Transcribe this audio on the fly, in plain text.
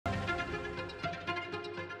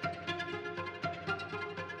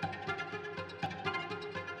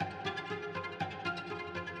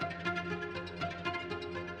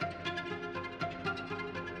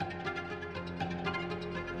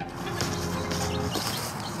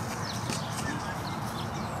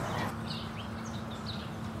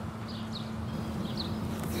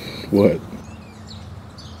What?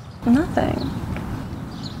 Nothing.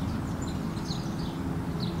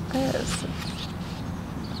 This.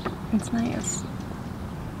 It's nice.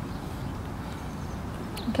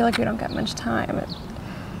 I feel like we don't get much time. It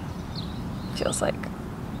feels like...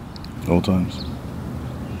 Old times.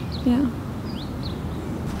 Yeah.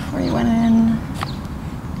 Before you went in.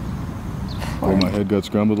 Before my head got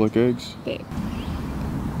scrambled like eggs? Babe.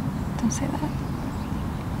 Don't say that.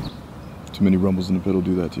 Too many rumbles in the pit will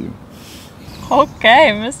do that to you.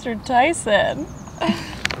 Okay, Mr. Tyson.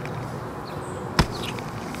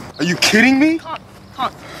 Are you kidding me? Honk.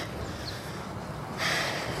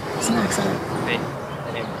 It's an accident. Hey,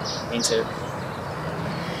 I didn't mean to.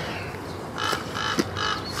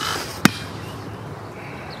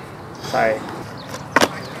 Sorry.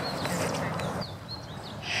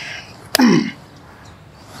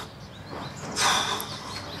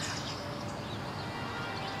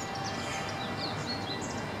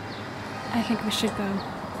 I think we should go.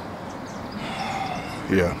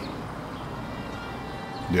 Yeah.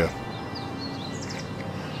 Yeah.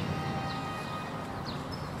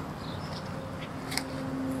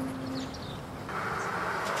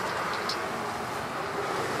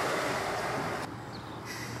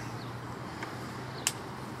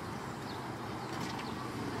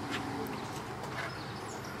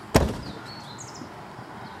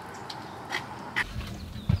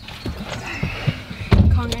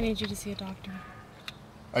 I need you to see a doctor.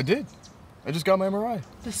 I did. I just got my MRI.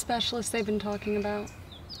 The specialist they've been talking about.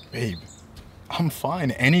 Babe, I'm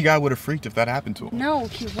fine. Any guy would have freaked if that happened to him. No,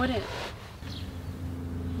 he wouldn't.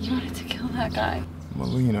 You wanted to kill that guy.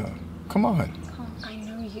 Melina, come on. I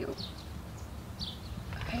know you.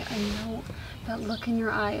 Okay, I know that look in your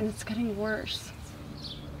eye, and it's getting worse.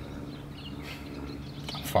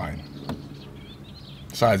 I'm fine.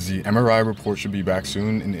 Besides, the MRI report should be back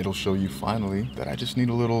soon, and it'll show you finally that I just need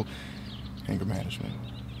a little anger management,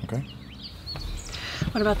 okay?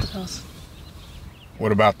 What about the pills?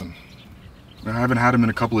 What about them? I haven't had them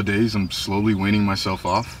in a couple of days. I'm slowly weaning myself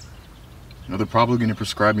off. You know, they're probably going to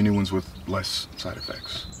prescribe me new ones with less side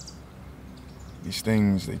effects. These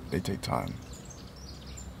things, they take time.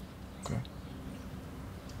 Okay?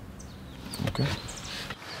 Okay?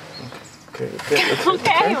 Okay.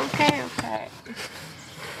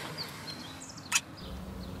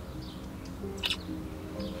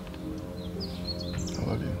 I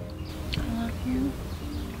love you. I love you.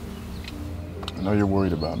 I know you're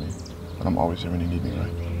worried about me, but I'm always here when you need me,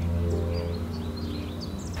 right?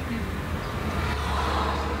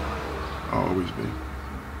 I'll always be.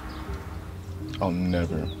 I'll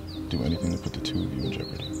never do anything to put the two of you in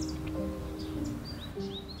jeopardy.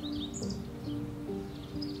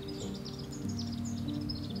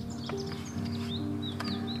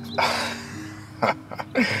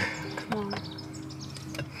 Come on.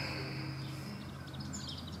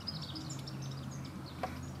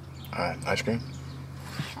 Alright, I scream.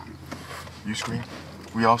 You scream.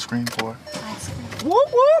 We all scream for it. I scream. Whoop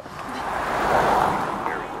whoop!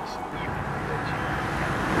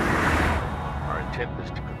 Our intent is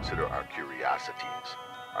to consider our curiosities,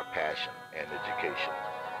 our passion and education,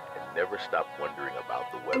 and never stop wondering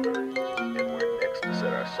about the weather and where next to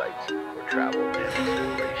set our sights for travel and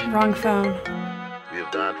exploration. Wrong phone. We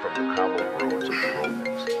have gone from the cobbled roads of the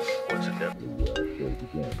Romans, coincidentally,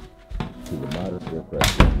 to the modern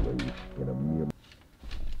aircraft runways in a mere...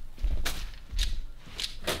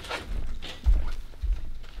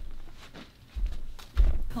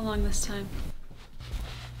 How long this time?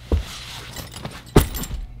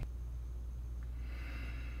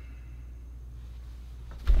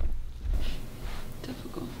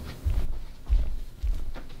 Difficult.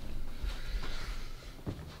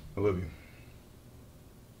 I love you.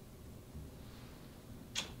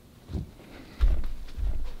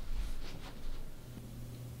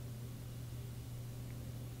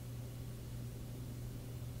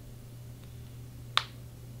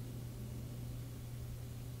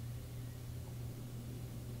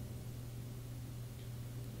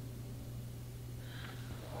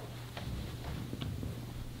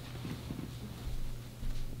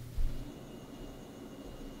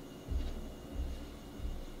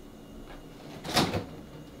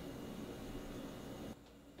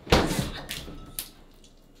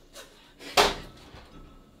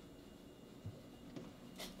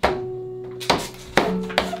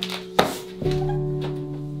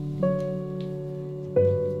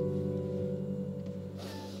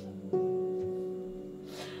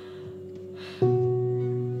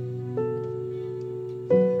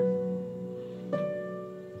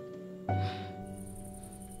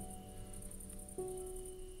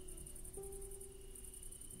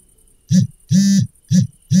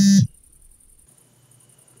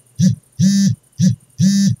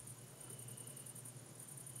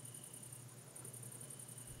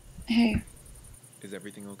 Hey. Is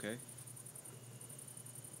everything okay?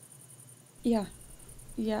 Yeah.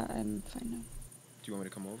 Yeah, I'm fine now. Do you want me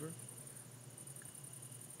to come over?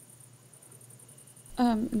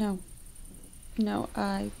 No. No,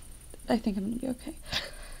 I think I'm gonna be okay.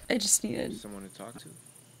 I just needed... Someone to talk to?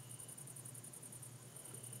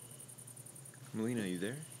 Melina, are you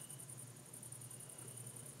there?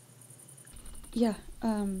 Yeah,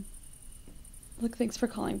 look, thanks for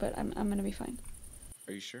calling, but I'm gonna be fine.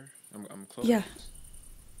 Are you sure? I'm close. Yeah.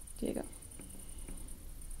 Diego.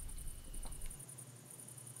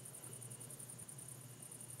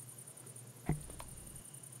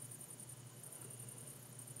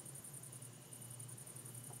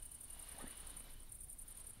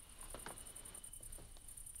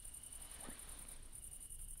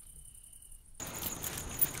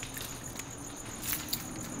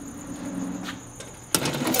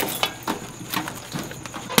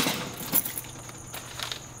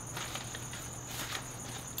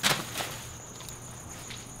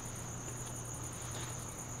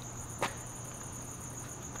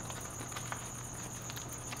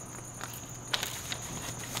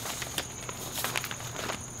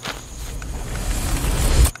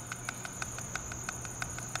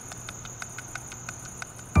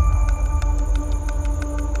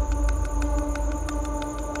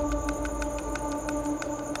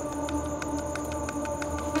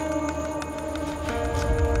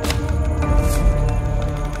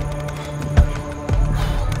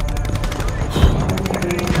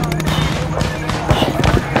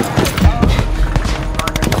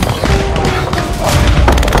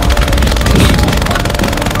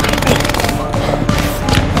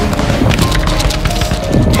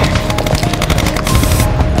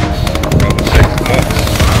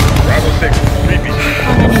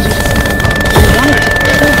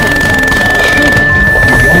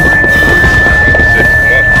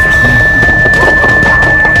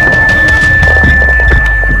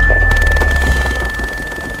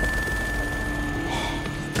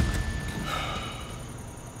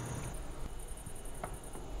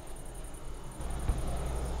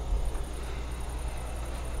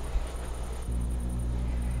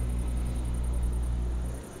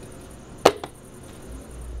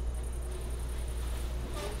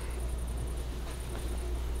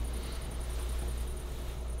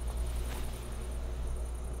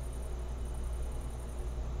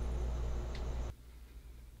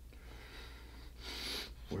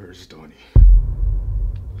 Where's Donnie?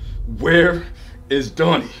 Where is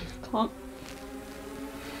Donnie? Kong.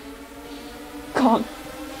 Kong,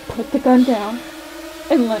 put the gun down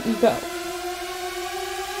and let me go.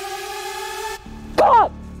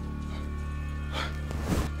 Kong!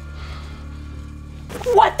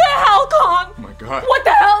 What the hell, Kong? Oh my God. What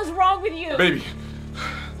the hell is wrong with you? Baby.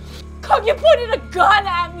 Kong, you pointed a gun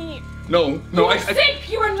at me. No, You're sick.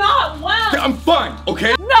 You are not well. I'm fine,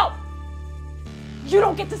 okay? No. You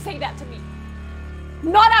don't get to say that to me.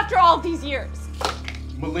 Not after all these years.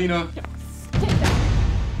 Melina. Get down.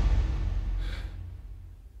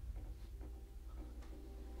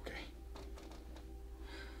 Okay.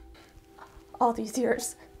 All these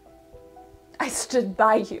years, I stood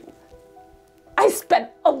by you. I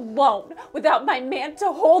spent alone without my man to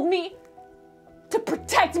hold me, to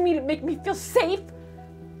protect me, to make me feel safe.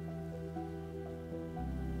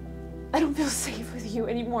 I don't feel safe with you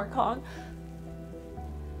anymore, Kong.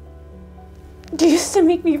 You used to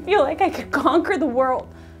make me feel like I could conquer the world.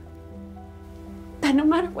 That no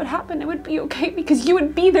matter what happened, it would be okay because you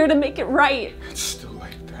would be there to make it right. It's still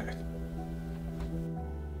like that.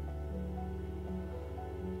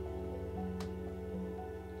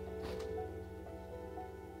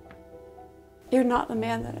 You're not the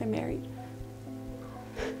man that I married.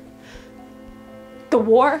 The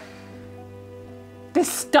war, this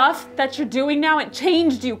stuff that you're doing now, it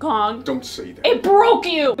changed you, Kong. Don't say that. It broke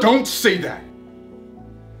you. Don't say that.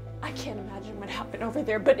 I can't imagine what happened over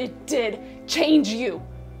there, but it did change you.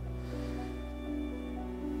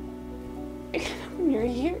 You're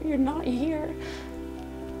here, you're not here.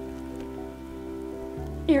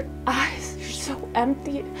 Your eyes are so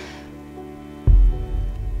empty.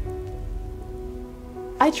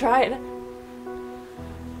 I tried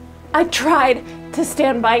to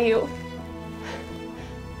stand by you.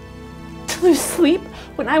 To lose sleep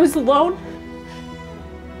when I was alone.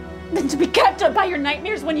 Then to be kept up by your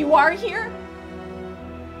nightmares when you are here.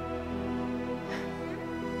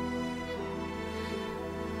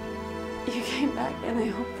 You came back and I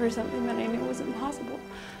hoped for something that I knew was impossible.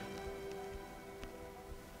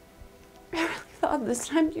 I really thought this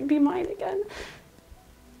time you'd be mine again.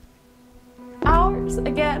 Ours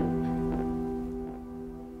again.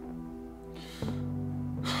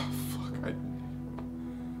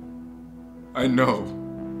 I know.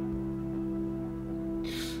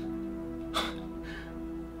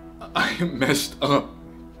 I am messed up.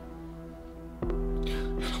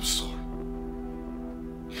 And I'm sorry.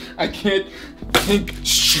 I can't think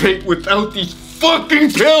straight without these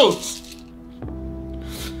fucking pills!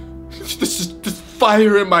 This is this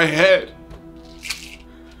fire in my head.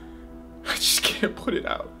 I just can't put it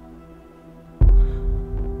out.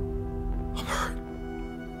 I'm hurt.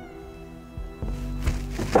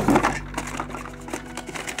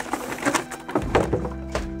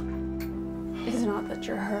 It's not that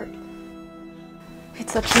you're hurt.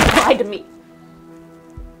 It's that you lied to me.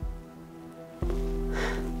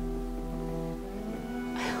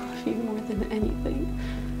 I love you more than anything.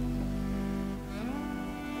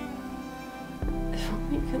 If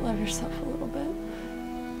only you could love yourself a little bit.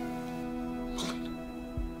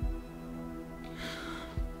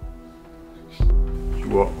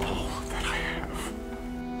 You are all that I have.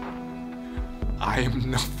 I am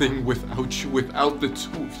nothing without you, without the two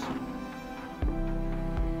of you.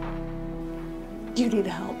 You need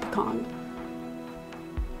help, Kong.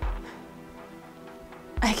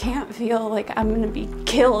 I can't feel like I'm gonna be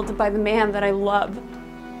killed by the man that I love.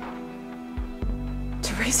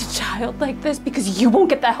 To raise a child like this because you won't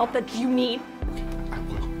get the help that you need. I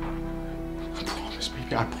will. I promise,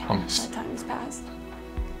 baby, I promise. That time has passed.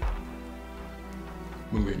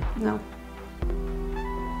 Malina. No.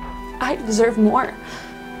 I deserve more.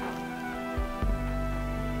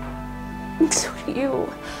 And so do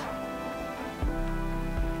you.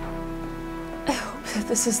 I hope that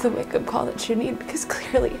this is the wake-up call that you need because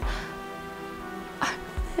clearly I'm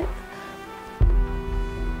it.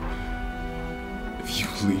 If you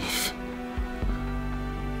leave,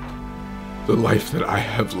 the life that I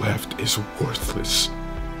have left is worthless.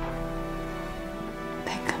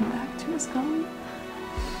 Then come back to us, Kong.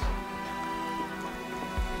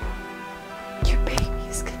 Your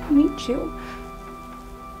baby's gonna need you.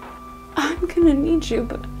 I'm gonna need you,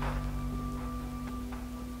 but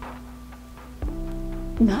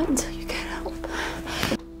not until you get help.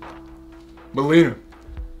 Malina.